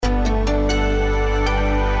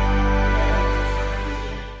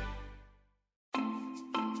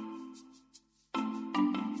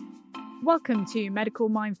Welcome to Medical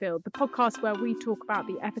Minefield, the podcast where we talk about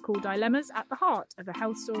the ethical dilemmas at the heart of the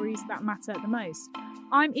health stories that matter the most.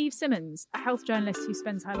 I'm Eve Simmons, a health journalist who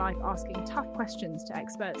spends her life asking tough questions to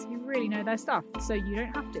experts who really know their stuff, so you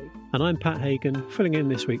don't have to. And I'm Pat Hagan, filling in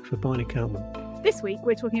this week for Barney Kalman. This week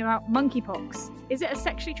we're talking about monkeypox. Is it a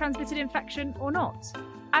sexually transmitted infection or not?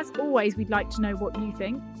 As always, we'd like to know what you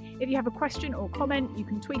think. If you have a question or comment, you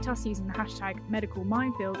can tweet us using the hashtag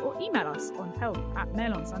medicalminefield or email us on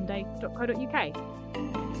health@mailonsunday.co.uk.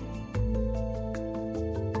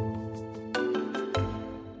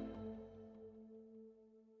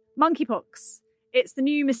 Monkeypox. It's the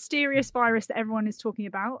new mysterious virus that everyone is talking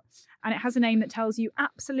about, and it has a name that tells you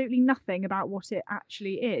absolutely nothing about what it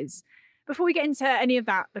actually is. Before we get into any of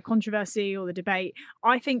that, the controversy or the debate,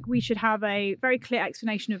 I think we should have a very clear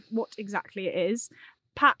explanation of what exactly it is.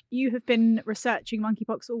 Pat, you have been researching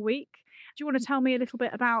monkeypox all week. Do you want to tell me a little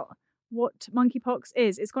bit about what monkeypox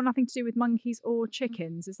is? It's got nothing to do with monkeys or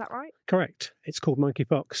chickens, is that right? Correct. It's called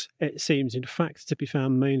monkeypox. It seems, in fact, to be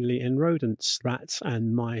found mainly in rodents, rats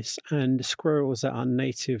and mice and squirrels that are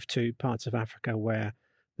native to parts of Africa where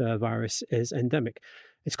the virus is endemic.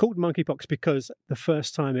 It's called monkeypox because the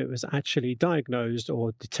first time it was actually diagnosed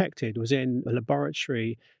or detected was in a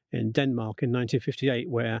laboratory in Denmark in 1958,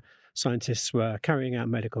 where scientists were carrying out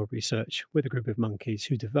medical research with a group of monkeys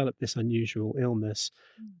who developed this unusual illness.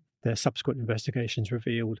 Their subsequent investigations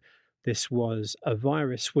revealed this was a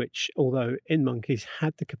virus which, although in monkeys,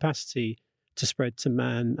 had the capacity to spread to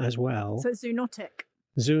man as well. So it's zoonotic.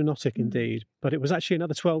 Zoonotic indeed, but it was actually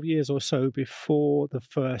another 12 years or so before the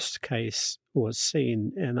first case was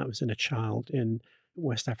seen, and that was in a child in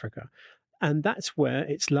West Africa. And that's where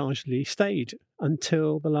it's largely stayed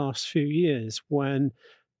until the last few years, when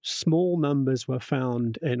small numbers were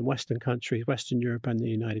found in Western countries, Western Europe and the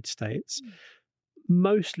United States,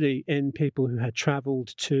 mostly in people who had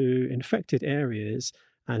travelled to infected areas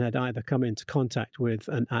and had either come into contact with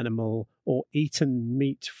an animal or eaten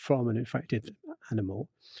meat from an infected animal.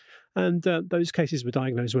 And those cases were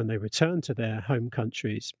diagnosed when they returned to their home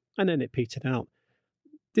countries, and then it petered out.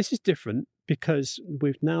 This is different because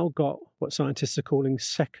we've now got what scientists are calling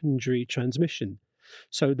secondary transmission.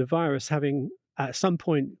 So the virus, having at some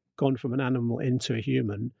point gone from an animal into a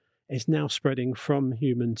human, is now spreading from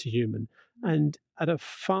human to human, and at a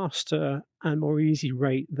faster and more easy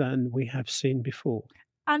rate than we have seen before.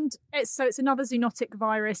 And it's another zoonotic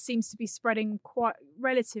virus, seems to be spreading quite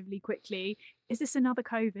relatively quickly. Is this another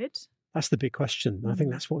COVID? That's the big question. I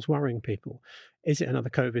think that's what's worrying people. Is it another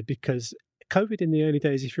COVID? Because COVID in the early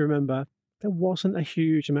days, if you remember, there wasn't a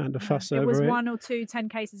huge amount of fuss over it. It was 1 or 2, 10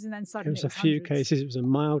 cases, and then suddenly it was a few hundreds. cases. It was a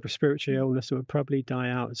mild respiratory illness that would probably die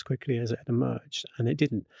out as quickly as it had emerged, and it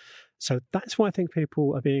didn't. So that's why I think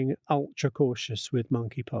people are being ultra cautious with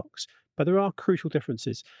monkeypox. But there are crucial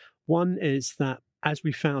differences. One is that, as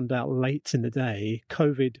we found out late in the day,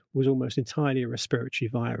 COVID was almost entirely a respiratory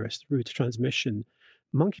virus, the route of transmission.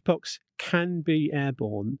 Monkeypox can be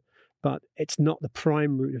airborne, but it's not the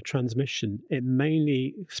prime route of transmission. It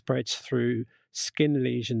mainly spreads through skin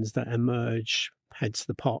lesions that emerge, hence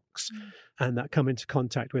the pox, and that come into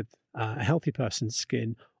contact with a healthy person's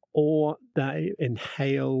skin, or they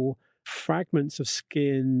inhale fragments of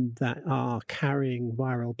skin that are carrying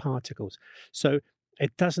viral particles. So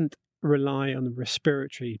it doesn't rely on the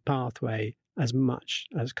respiratory pathway as much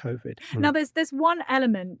as COVID. Now, there's one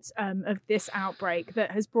element of this outbreak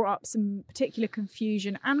that has brought up some particular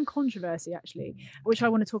confusion and controversy, actually, which I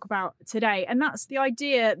want to talk about today. And that's the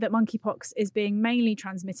idea that monkeypox is being mainly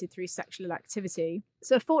transmitted through sexual activity.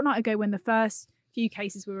 So a fortnight ago, when the first few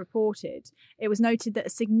cases were reported, it was noted that a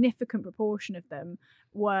significant proportion of them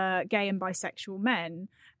were gay and bisexual men.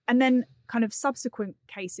 And then kind of subsequent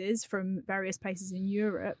cases from various places in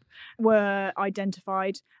Europe were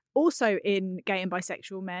identified also in gay and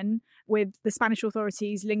bisexual men, with the Spanish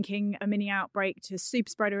authorities linking a mini outbreak to super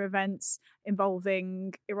spreader events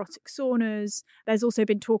involving erotic saunas. There's also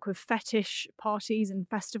been talk of fetish parties and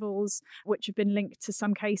festivals, which have been linked to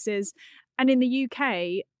some cases. And in the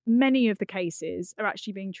UK, many of the cases are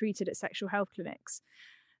actually being treated at sexual health clinics.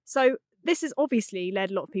 So this has obviously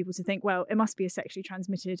led a lot of people to think, well, it must be a sexually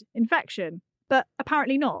transmitted infection, but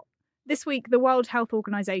apparently not. This week, the World Health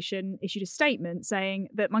Organization issued a statement saying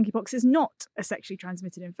that monkeypox is not a sexually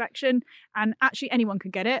transmitted infection, and actually anyone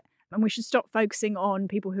could get it. And we should stop focusing on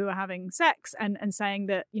people who are having sex and saying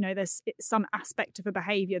that, you know, there's some aspect of a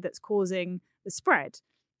behaviour that's causing the spread.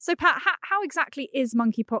 So, Pat, how exactly is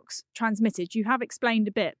monkeypox transmitted? You have explained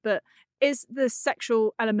a bit, but is the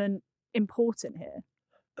sexual element important here?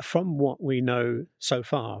 From what we know so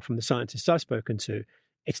far from the scientists I've spoken to,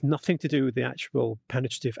 it's nothing to do with the actual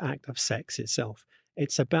penetrative act of sex itself.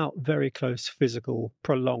 It's about very close physical,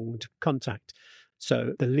 prolonged contact.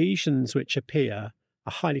 So the lesions which appear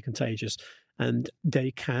are highly contagious, and they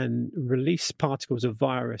can release particles of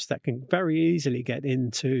virus that can very easily get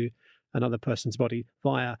into another person's body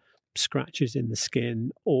via scratches in the skin,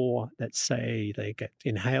 or let's say they get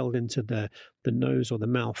inhaled into the nose or the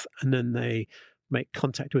mouth, and then they make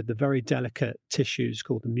contact with the very delicate tissues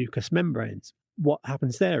called the mucous membranes. What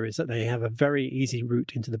happens there is that they have a very easy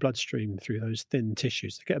route into the bloodstream through those thin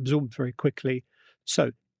tissues. They get absorbed very quickly.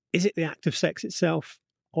 So is it the act of sex itself,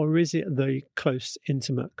 or is it the close,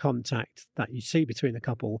 intimate contact that you see between the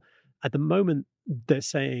couple? At the moment, they're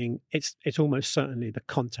saying it's almost certainly the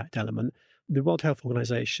contact element. The World Health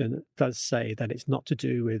Organization does say that it's not to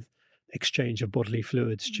do with exchange of bodily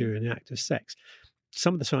fluids during the act of sex.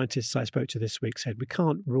 Some of the scientists I spoke to this week said we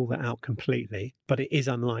can't rule that out completely, but it is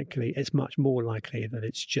unlikely. It's much more likely that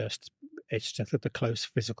it's just the close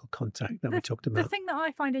physical contact that we talked about. The thing that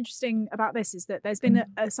I find interesting about this is that there's been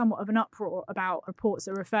a somewhat of an uproar about reports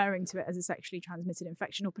that are referring to it as a sexually transmitted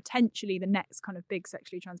infection, or potentially the next kind of big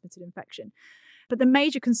sexually transmitted infection. But the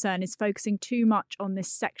major concern is focusing too much on this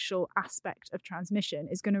sexual aspect of transmission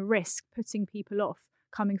is going to risk putting people off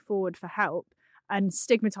coming forward for help and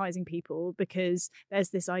stigmatizing people, because there's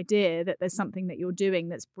this idea that there's something that you're doing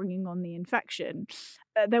that's bringing on the infection.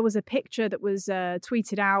 There was a picture that was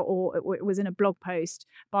tweeted out, or it was in a blog post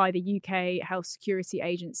by the UK Health Security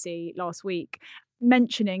Agency last week,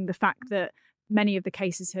 mentioning the fact that many of the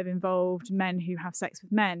cases have involved men who have sex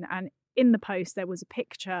with men. And in the post, there was a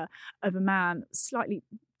picture of a man, slightly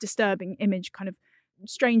disturbing image, kind of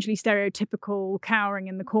strangely stereotypical, cowering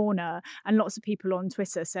in the corner, and lots of people on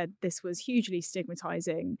Twitter said this was hugely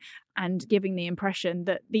stigmatizing and giving the impression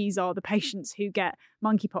that these are the patients who get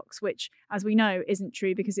monkeypox, which, as we know, isn't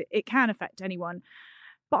true, because it can affect anyone.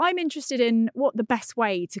 But I'm interested in what the best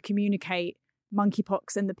way to communicate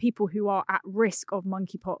monkeypox and the people who are at risk of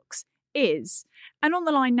monkeypox is. And on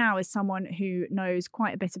the line now is someone who knows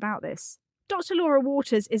quite a bit about this. Dr. Laura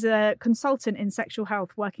Waters is a consultant in sexual health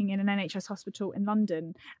working in an NHS hospital in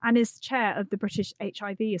London and is chair of the British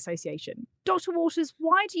HIV Association. Dr. Waters,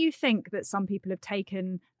 why do you think that some people have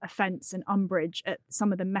taken offence and umbrage at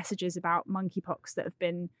some of the messages about monkeypox that have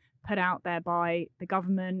been put out there by the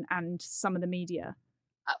government and some of the media?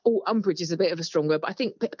 Umbrage is a bit of a strong word, but I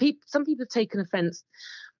think some people have taken offence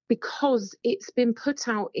because it's been put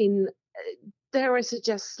out in dare I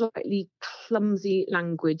suggest, slightly clumsy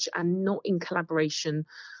language and not in collaboration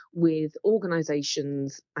with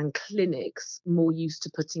organisations and clinics more used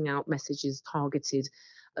to putting out messages targeted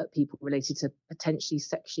at people related to potentially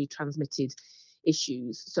sexually transmitted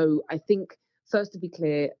issues. So I think, first, to be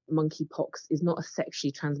clear, monkeypox is not a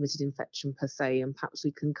sexually transmitted infection per se, and perhaps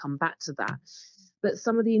we can come back to that. But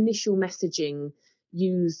some of the initial messaging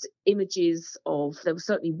used images of, there was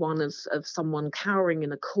certainly one of someone cowering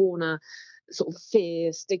in a corner, sort of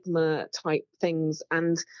fear, stigma type things.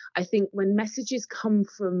 And I think when messages come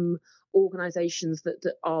from organisations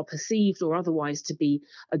that are perceived or otherwise to be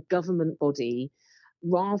a government body,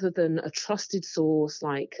 rather than a trusted source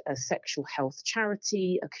like a sexual health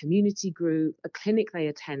charity, a community group, a clinic they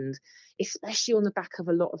attend, especially on the back of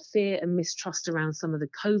a lot of fear and mistrust around some of the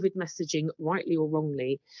COVID messaging, rightly or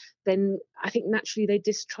wrongly, then I think naturally they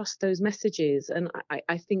distrust those messages. And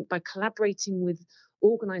I think by collaborating with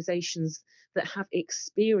organisations that have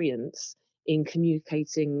experience in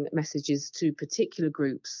communicating messages to particular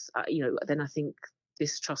groups, then I think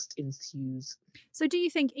distrust ensues. So do you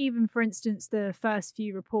think, even for instance, the first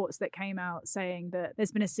few reports that came out saying that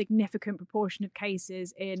there's been a significant proportion of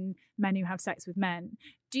cases in men who have sex with men,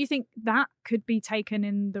 do you think that could be taken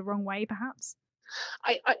in the wrong way, perhaps?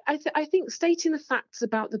 I think stating the facts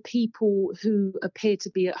about the people who appear to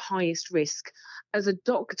be at highest risk, as a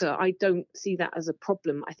doctor, I don't see that as a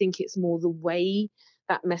problem. I think it's more the way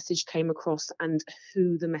that message came across and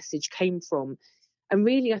who the message came from. And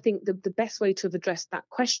really, I think the best way to have addressed that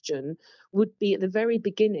question would be at the very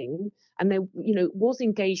beginning, and there was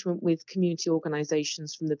engagement with community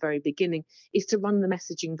organisations from the very beginning, is to run the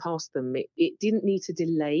messaging past them. It didn't need to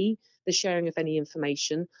delay the sharing of any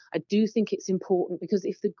information. I do think it's important, because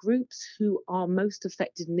if the groups who are most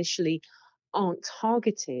affected initially aren't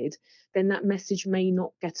targeted, then that message may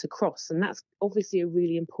not get across. And that's obviously a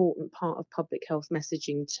really important part of public health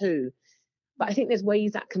messaging too. But I think there's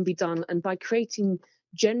ways that can be done, and by creating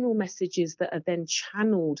general messages that are then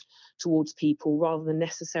channeled towards people rather than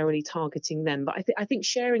necessarily targeting them. But I think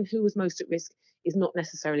sharing who was most at risk is not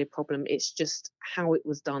necessarily a problem. It's just how it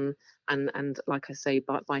was done, and like I say,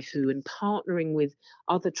 by who, and partnering with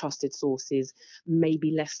other trusted sources may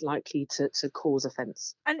be less likely to cause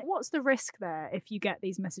offence. And what's the risk there if you get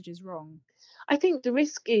these messages wrong? I think the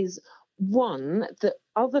risk is, one, that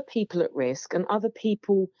other people at risk and other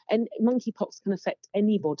people, and monkeypox can affect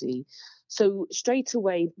anybody. So straight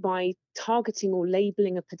away, by targeting or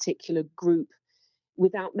labelling a particular group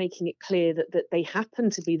without making it clear that they happen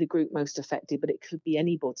to be the group most affected, but it could be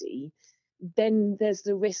anybody, then there's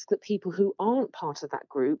the risk that people who aren't part of that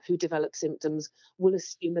group who develop symptoms will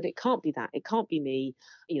assume that it can't be that, it can't be me,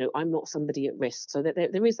 I'm not somebody at risk. So that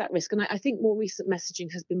there is that risk. And I think more recent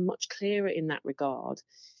messaging has been much clearer in that regard.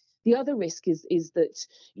 The other risk is that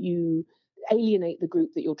you alienate the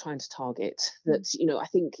group that you're trying to target. That, I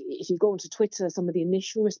think if you go onto Twitter, some of the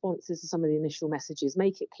initial responses to some of the initial messages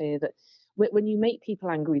make it clear that when you make people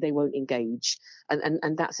angry, they won't engage.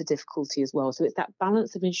 And that's a difficulty as well. So it's that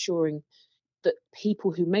balance of ensuring that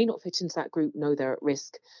people who may not fit into that group know they're at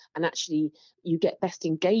risk, and actually you get best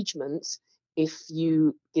engagement if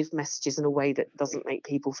you give messages in a way that doesn't make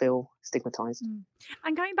people feel stigmatized.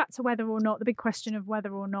 And going back to whether or not, the big question of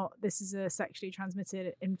whether or not this is a sexually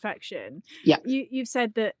transmitted infection, you've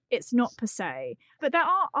said that it's not per se, but there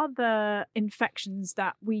are other infections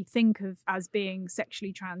that we think of as being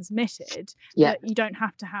sexually transmitted that you don't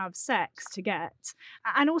have to have sex to get.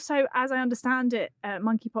 And also, as I understand it,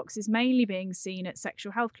 monkeypox is mainly being seen at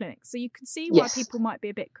sexual health clinics, so you can see why people might be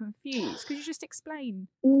a bit confused. Could you just explain?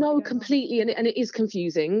 No, completely, and it is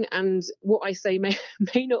confusing, and what I say may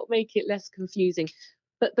not make it less confusing.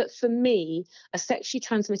 But for me, a sexually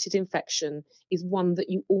transmitted infection is one that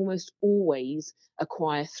you almost always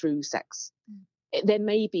acquire through sex. There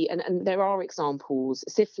may be, and there are examples,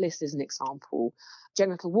 syphilis is an example,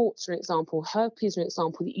 genital warts are an example, herpes are an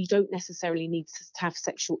example, that you don't necessarily need to have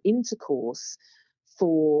sexual intercourse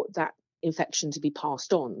for that infection to be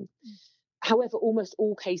passed on. However, almost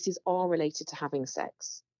all cases are related to having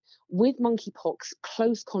sex. With monkeypox,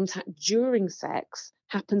 close contact during sex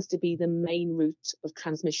happens to be the main route of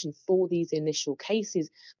transmission for these initial cases,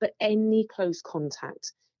 but any close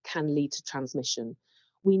contact can lead to transmission.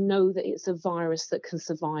 We know that it's a virus that can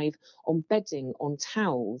survive on bedding, on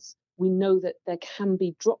towels. We know that there can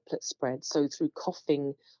be droplet spread, so through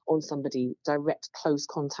coughing on somebody, direct close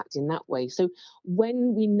contact in that way. So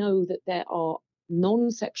when we know that there are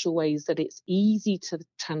non-sexual ways that it's easy to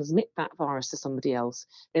transmit that virus to somebody else,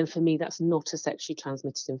 then for me that's not a sexually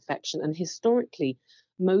transmitted infection. And historically,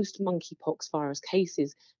 most monkeypox virus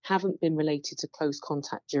cases haven't been related to close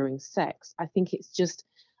contact during sex. I think it's just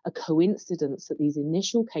a coincidence that these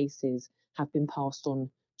initial cases have been passed on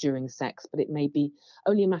during sex, but it may be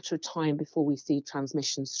only a matter of time before we see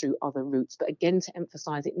transmissions through other routes. But again, to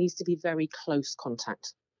emphasise, it needs to be very close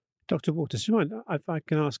contact. Dr. Waters, do you mind if I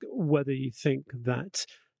can ask whether you think that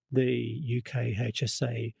the UK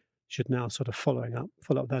HSA should now sort of follow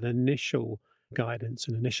up that initial guidance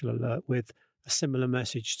and initial alert with a similar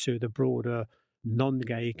message to the broader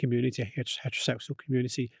non-gay community, heterosexual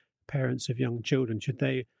community, parents of young children? Should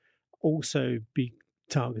they also be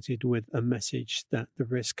targeted with a message that the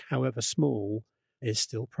risk, however small, is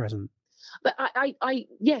still present? But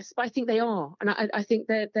yes, but I think they are. And I think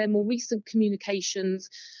they're more recent communications.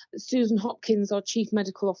 Susan Hopkins, our Chief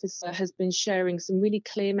Medical Officer, has been sharing some really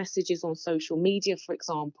clear messages on social media, for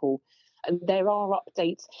example. And there are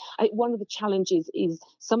updates. One of the challenges is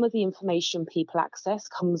some of the information people access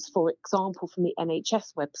comes, for example, from the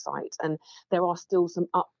NHS website. And there are still some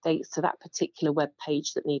updates to that particular web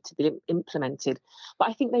page that need to be implemented. But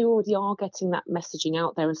I think they already are getting that messaging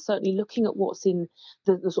out there, and certainly looking at what's in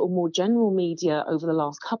the sort of more general media over the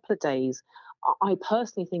last couple of days. I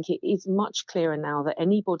personally think it is much clearer now that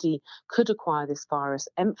anybody could acquire this virus,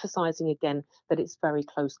 emphasising again that it's very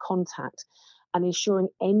close contact, and ensuring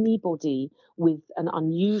anybody with an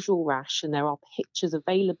unusual rash, and there are pictures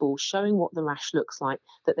available showing what the rash looks like,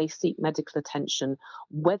 that they seek medical attention,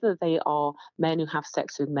 whether they are men who have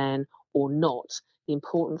sex with men or not. The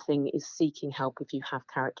important thing is seeking help if you have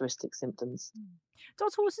characteristic symptoms.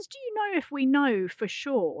 Dr. Waters, do you know if we know for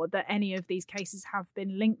sure that any of these cases have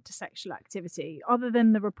been linked to sexual activity, other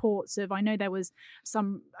than the reports of, I know there was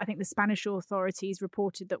some, I think the Spanish authorities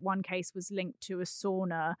reported that one case was linked to a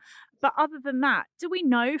sauna. But other than that, do we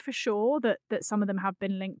know for sure that some of them have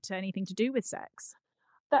been linked to anything to do with sex?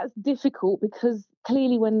 That's difficult because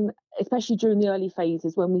clearly especially during the early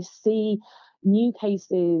phases, when we see new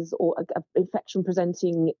cases or an infection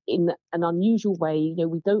presenting in an unusual way,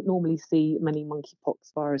 we don't normally see many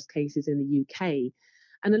monkeypox virus cases in the UK.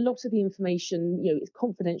 And a lot of the information, it's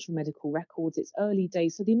confidential medical records, it's early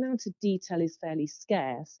days, so the amount of detail is fairly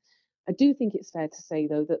scarce. I do think it's fair to say,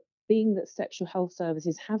 though, that being that sexual health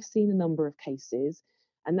services have seen a number of cases,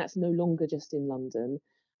 and that's no longer just in London,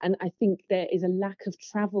 and I think there is a lack of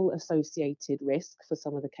travel associated risk for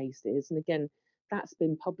some of the cases. And again, that's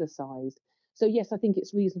been publicised. So yes, I think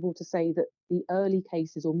it's reasonable to say that the early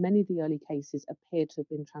cases, or many of the early cases, appear to have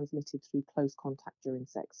been transmitted through close contact during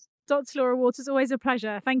sex. Dr. Laura Waters, always a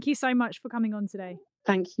pleasure. Thank you so much for coming on today.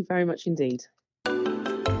 Thank you very much indeed.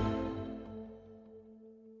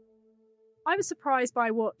 I was surprised by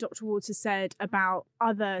what Dr. Waters said about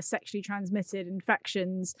other sexually transmitted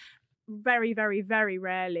infections very, very, very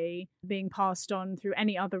rarely being passed on through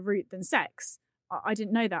any other route than sex. I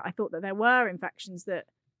didn't know that. I thought that there were infections that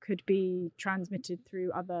could be transmitted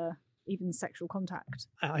through other, even sexual contact.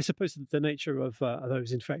 I suppose that the nature of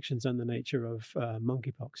those infections and the nature of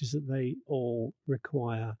monkeypox is that they all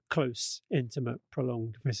require close, intimate,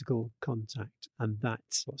 prolonged physical contact, and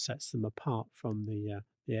that's what sets them apart from the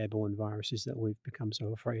airborne viruses that we've become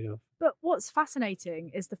so afraid of. But what's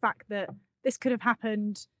fascinating is the fact that this could have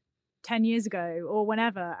happened 10 years ago or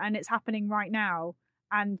whenever, and it's happening right now.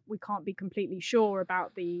 And we can't be completely sure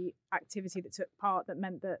about the activity that took part that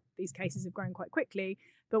meant that these cases have grown quite quickly.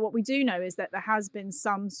 But what we do know is that there has been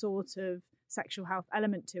some sort of sexual health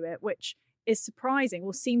element to it, which is surprising,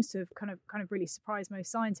 or seems to have kind of really surprised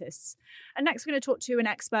most scientists. And next, we're going to talk to an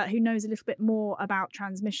expert who knows a little bit more about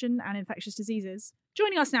transmission and infectious diseases.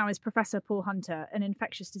 Joining us now is Professor Paul Hunter, an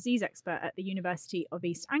infectious disease expert at the University of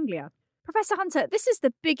East Anglia. Professor Hunter, this is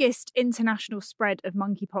the biggest international spread of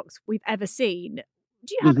monkeypox we've ever seen.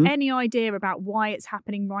 Do you have any idea about why it's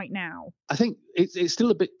happening right now? I think it's still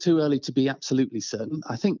a bit too early to be absolutely certain.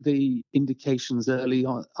 I think the indications early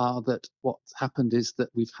on are that what's happened is that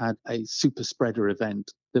we've had a super spreader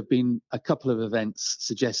event. There have been a couple of events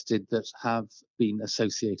suggested that have been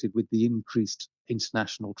associated with the increased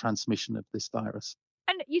international transmission of this virus.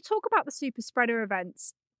 And you talk about the super spreader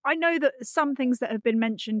events. I know that some things that have been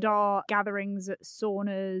mentioned are gatherings at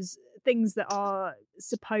saunas, things that are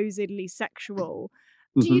supposedly sexual.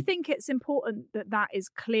 Do you think it's important that that is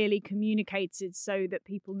clearly communicated so that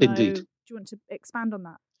people know? Indeed. Do you want to expand on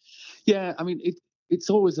that? Yeah, I mean, it's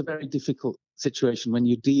always a very difficult situation when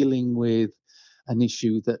you're dealing with an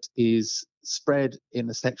issue that is spread in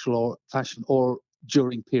a sexual fashion or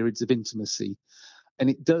during periods of intimacy. And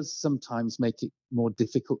it does sometimes make it more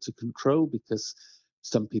difficult to control because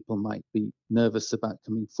some people might be nervous about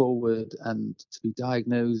coming forward and to be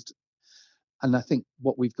diagnosed. And I think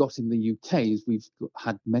what we've got in the UK is we've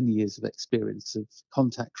had many years of experience of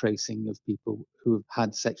contact tracing of people who have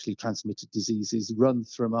had sexually transmitted diseases run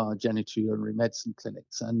from our genitourinary medicine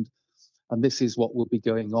clinics. And this is what will be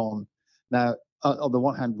going on. Now, on the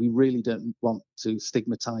one hand, we really don't want to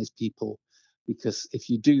stigmatize people, because if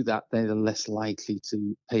you do that, they're less likely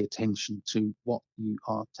to pay attention to what you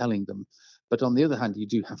are telling them. But on the other hand, you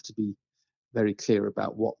do have to be very clear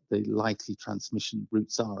about what the likely transmission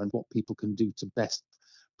routes are and what people can do to best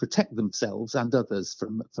protect themselves and others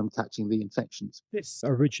from catching the infections. This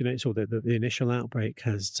originates, or the initial outbreak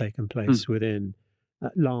has taken place within,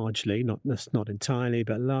 largely, not entirely,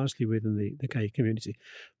 but largely within the gay community.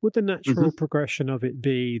 Would the natural progression of it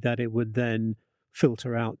be that it would then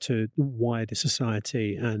filter out to wider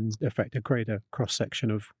society and affect a greater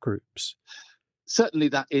cross-section of groups? Certainly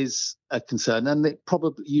that is a concern, and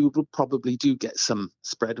you will probably do get some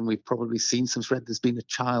spread, and we've probably seen some spread. There's been a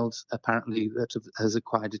child apparently that has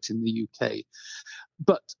acquired it in the UK.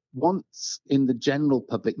 But once in the general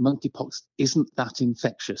public, monkeypox isn't that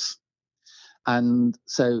infectious. And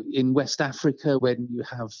so in West Africa, when you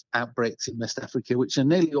have outbreaks in West Africa, which are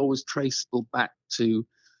nearly always traceable back to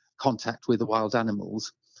contact with the wild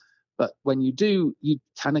animals, but when you do, you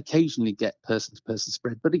can occasionally get person-to-person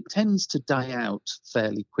spread, but it tends to die out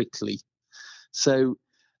fairly quickly. So,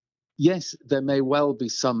 yes, there may well be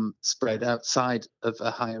some spread outside of a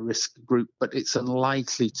higher risk group, but it's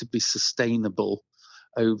unlikely to be sustainable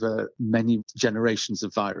over many generations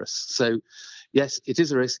of virus. So, yes, it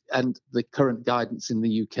is a risk, and the current guidance in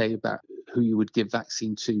the UK about who you would give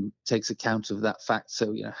vaccine to takes account of that fact.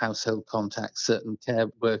 So, household contacts, certain care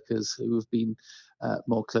workers who have been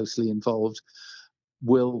more closely involved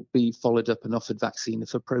will be followed up and offered vaccine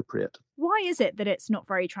if appropriate. Why is it that it's not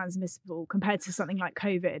very transmissible compared to something like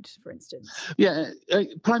COVID, for instance? Yeah,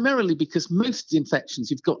 primarily because most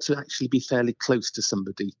infections, you've got to actually be fairly close to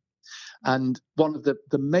somebody. And one of the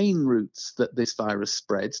main routes that this virus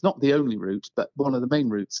spreads, not the only route, but one of the main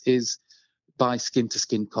routes is by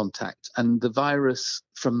skin-to-skin contact. And the virus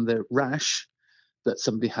from the rash that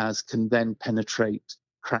somebody has can then penetrate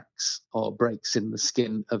cracks or breaks in the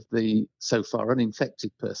skin of the so far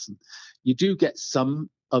uninfected person. You do get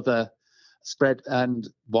some other spread. And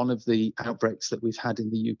one of the outbreaks that we've had in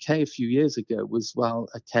the UK a few years ago was while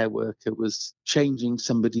a care worker was changing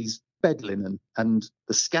somebody's bed linen, and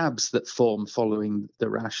the scabs that form following the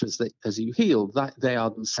rash as you heal, that they are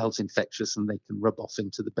themselves infectious and they can rub off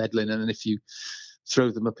into the bed linen. And if you throw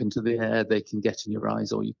them up into the air, they can get in your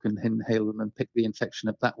eyes, or you can inhale them and pick the infection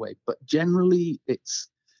up that way. But generally, it's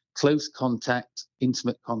close contact,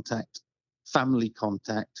 intimate contact, family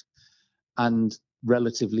contact, and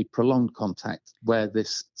relatively prolonged contact where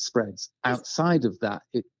this spreads. Outside of that,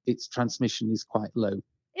 its transmission is quite low.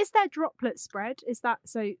 Is there droplet spread? Is that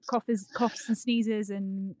so? Coughs and sneezes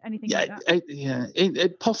and anything like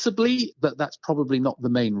that? Possibly, but that's probably not the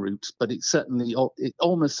main route. But it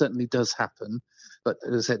almost certainly does happen. But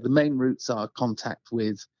as I said, the main routes are contact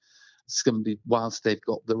with somebody whilst they've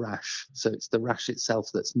got the rash. So it's the rash itself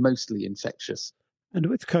that's mostly infectious. And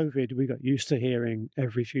with COVID, we got used to hearing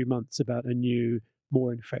every few months about a new,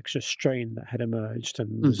 more infectious strain that had emerged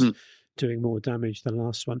and was doing more damage than the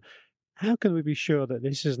last one. How can we be sure that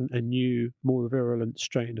this isn't a new, more virulent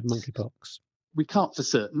strain of monkeypox? We can't for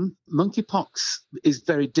certain. Monkeypox is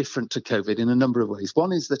very different to COVID in a number of ways.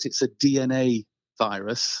 One is that it's a DNA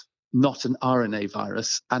virus, not an RNA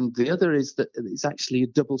virus. And the other is that it's actually a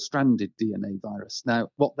double-stranded DNA virus. Now,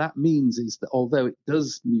 what that means is that although it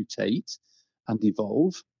does mutate and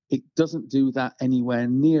evolve, it doesn't do that anywhere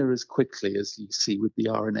near as quickly as you see with the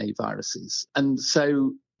RNA viruses. And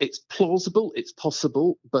so it's plausible, it's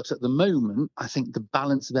possible, but at the moment, I think the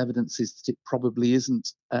balance of evidence is that it probably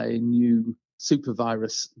isn't a new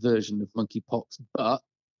supervirus version of monkeypox, but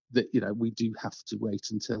that, we do have to wait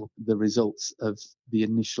until the results of the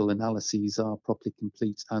initial analyses are properly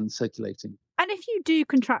complete and circulating. And if you do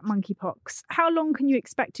contract monkeypox, how long can you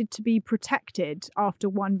expect it to be protected after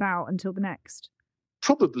one bout until the next?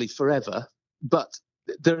 Probably forever, but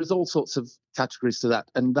there is all sorts of categories to that,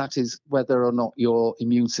 and that is whether or not your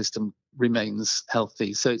immune system remains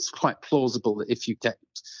healthy. So it's quite plausible that if you get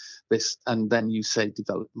this and then you say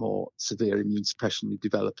develop more severe immune suppression, you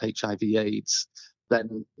develop HIV/AIDS,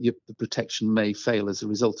 then the protection may fail as a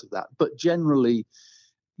result of that. But generally,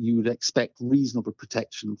 you would expect reasonable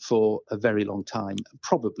protection for a very long time,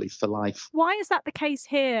 probably for life. Why is that the case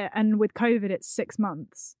here? And with COVID, it's 6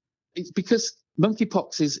 months. It's because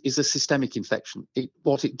monkeypox is a systemic infection.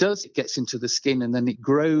 What it does, it gets into the skin and then it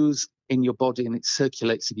grows in your body and it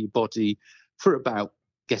circulates in your body for about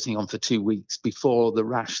getting on for 2 weeks before the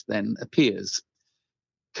rash then appears.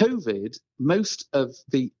 COVID, most of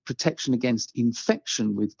the protection against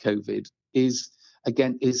infection with COVID is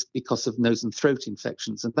because of nose and throat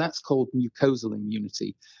infections, and that's called mucosal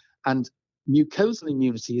immunity. And mucosal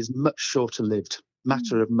immunity is much shorter lived,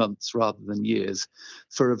 matter of months rather than years,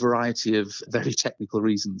 for a variety of very technical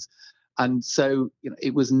reasons. And so,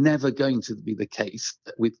 it was never going to be the case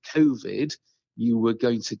that with COVID, you were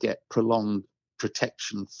going to get prolonged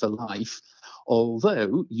protection for life,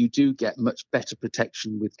 although you do get much better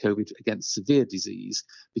protection with COVID against severe disease,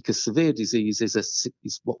 because severe disease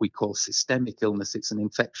is what we call systemic illness. It's an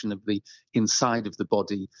infection of the inside of the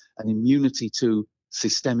body, and immunity to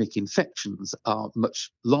systemic infections are much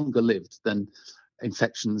longer lived than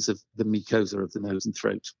infections of the mucosa of the nose and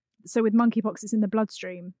throat. So with monkeypox, it's in the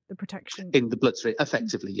bloodstream, the protection? In the bloodstream,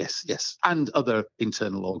 effectively, yes. And other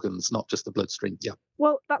internal organs, not just the bloodstream, yeah.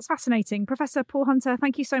 Well, that's fascinating. Professor Paul Hunter,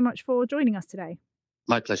 thank you so much for joining us today.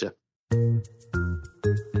 My pleasure.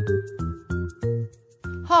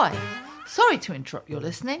 Hi. Sorry to interrupt your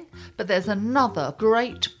listening, but there's another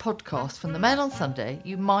great podcast from the Mail on Sunday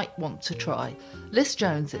you might want to try. Liz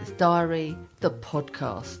Jones's Diary, the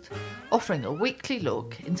podcast, offering a weekly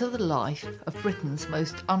look into the life of Britain's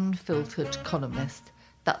most unfiltered columnist.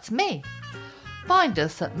 That's me. Find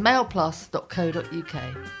us at mailplus.co.uk.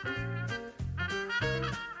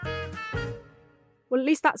 Well, at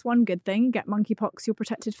least that's one good thing. Get monkeypox, you're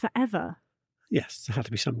protected forever. Yes, there had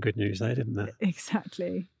to be some good news there, didn't there?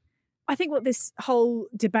 Exactly. I think what this whole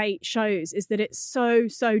debate shows is that it's so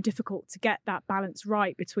difficult to get that balance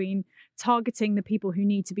right between targeting the people who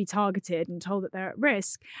need to be targeted and told that they're at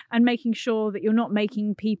risk, and making sure that you're not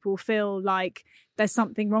making people feel like there's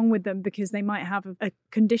something wrong with them because they might have a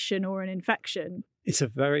condition or an infection. It's a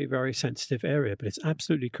very, very sensitive area, but it's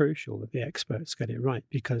absolutely crucial that the experts get it right,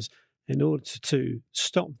 because in order to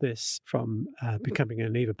stop this from becoming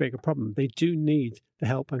an even bigger problem, they do need the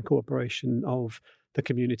help and cooperation of the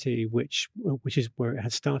community, which is where it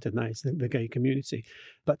has started now. It's the gay community.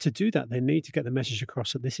 But to do that, they need to get the message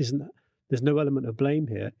across that there's no element of blame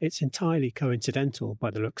here. It's entirely coincidental, by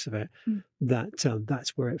the looks of it, that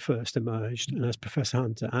that's where it first emerged. And as Professor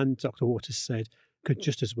Hunter and Dr. Waters said, could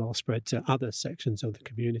just as well spread to other sections of the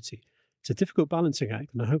community. it's a difficult balancing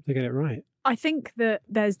act, and I hope they get it right. I think that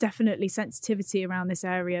there's definitely sensitivity around this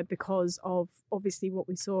area because of obviously what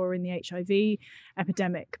we saw in the HIV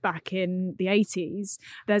epidemic back in the 80s.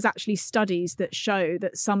 There's actually studies that show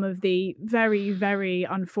that some of the very, very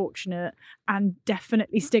unfortunate and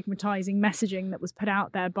definitely stigmatizing messaging that was put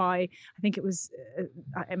out there by, I think it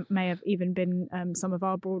may have even been some of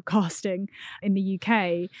our broadcasting in the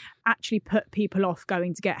UK, actually put people off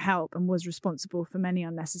going to get help and was responsible for many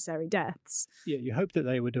unnecessary deaths. Yeah, you hope that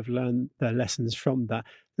they would have learned their lessons from that.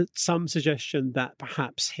 Some suggestion that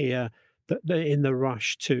perhaps here, that they're in the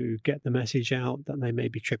rush to get the message out, that they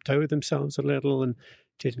maybe tripped over themselves a little and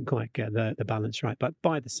didn't quite get the balance right. But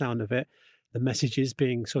by the sound of it, the message is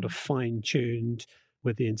being sort of fine-tuned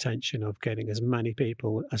with the intention of getting as many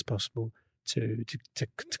people as possible to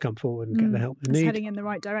come forward and get the help they need. It's heading in the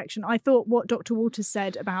right direction. I thought what Dr. Walters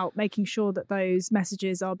said about making sure that those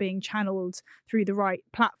messages are being channeled through the right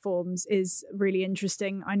platforms is really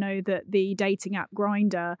interesting. I know that the dating app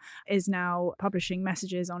Grindr is now publishing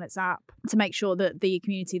messages on its app to make sure that the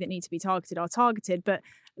community that need to be targeted are targeted. But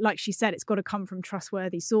like she said, it's got to come from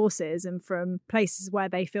trustworthy sources and from places where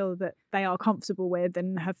they feel that they are comfortable with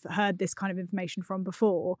and have heard this kind of information from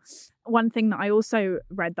before. One thing that I also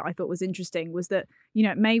read that I thought was interesting was that,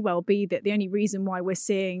 it may well be that the only reason why we're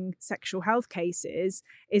seeing sexual health cases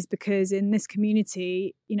is because in this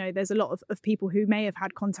community, there's a lot of people who may have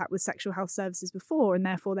had contact with sexual health services before, and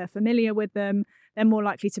therefore they're familiar with them. They're more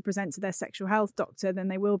likely to present to their sexual health doctor than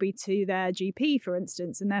they will be to their GP, for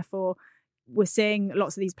instance, and therefore we're seeing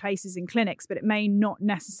lots of these places in clinics, but it may not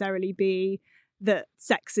necessarily be that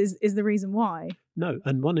sex is the reason why. No,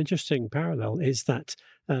 and one interesting parallel is that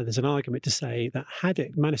there's an argument to say that had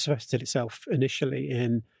it manifested itself initially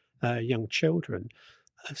in young children,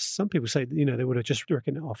 some people say that, they would have just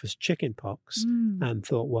written it off as chickenpox and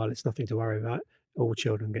thought, well, it's nothing to worry about. All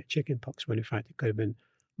children get chickenpox, when in fact it could have been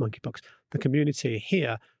monkeypox. The community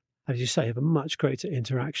here, as you say, have a much greater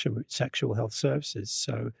interaction with sexual health services.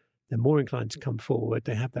 So they're more inclined to come forward.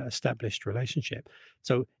 They have that established relationship.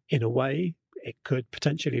 So in a way, it could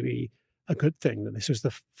potentially be a good thing that this was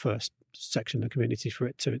the first section of the community for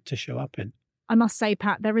it to show up in. I must say,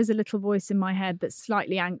 Pat, there is a little voice in my head that's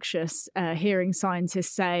slightly anxious hearing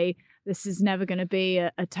scientists say this is never going to be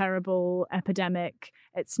a terrible epidemic.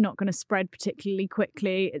 It's not going to spread particularly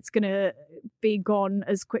quickly. It's going to be gone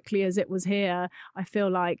as quickly as it was here. I feel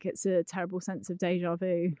like it's a terrible sense of deja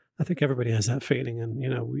vu. I think everybody has that feeling. And,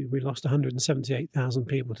 we lost 178,000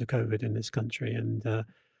 people to COVID in this country. And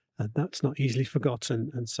that's not easily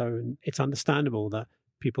forgotten. And so it's understandable that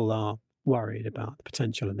people are worried about the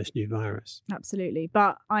potential of this new virus. Absolutely.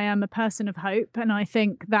 But I am a person of hope. And I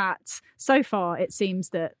think that so far it seems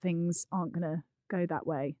that things aren't going to go that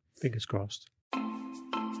way. Fingers crossed.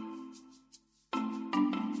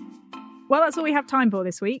 Well, that's all we have time for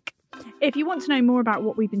this week. If you want to know more about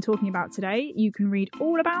what we've been talking about today, you can read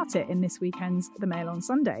all about it in this weekend's The Mail on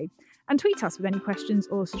Sunday. And tweet us with any questions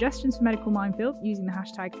or suggestions for Medical Minefield using the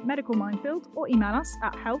hashtag Medical Minefield, or email us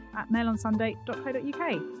at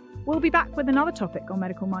health@mailonsunday.co.uk. We'll be back with another topic on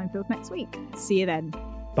Medical Minefield next week. See you then.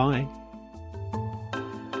 Bye.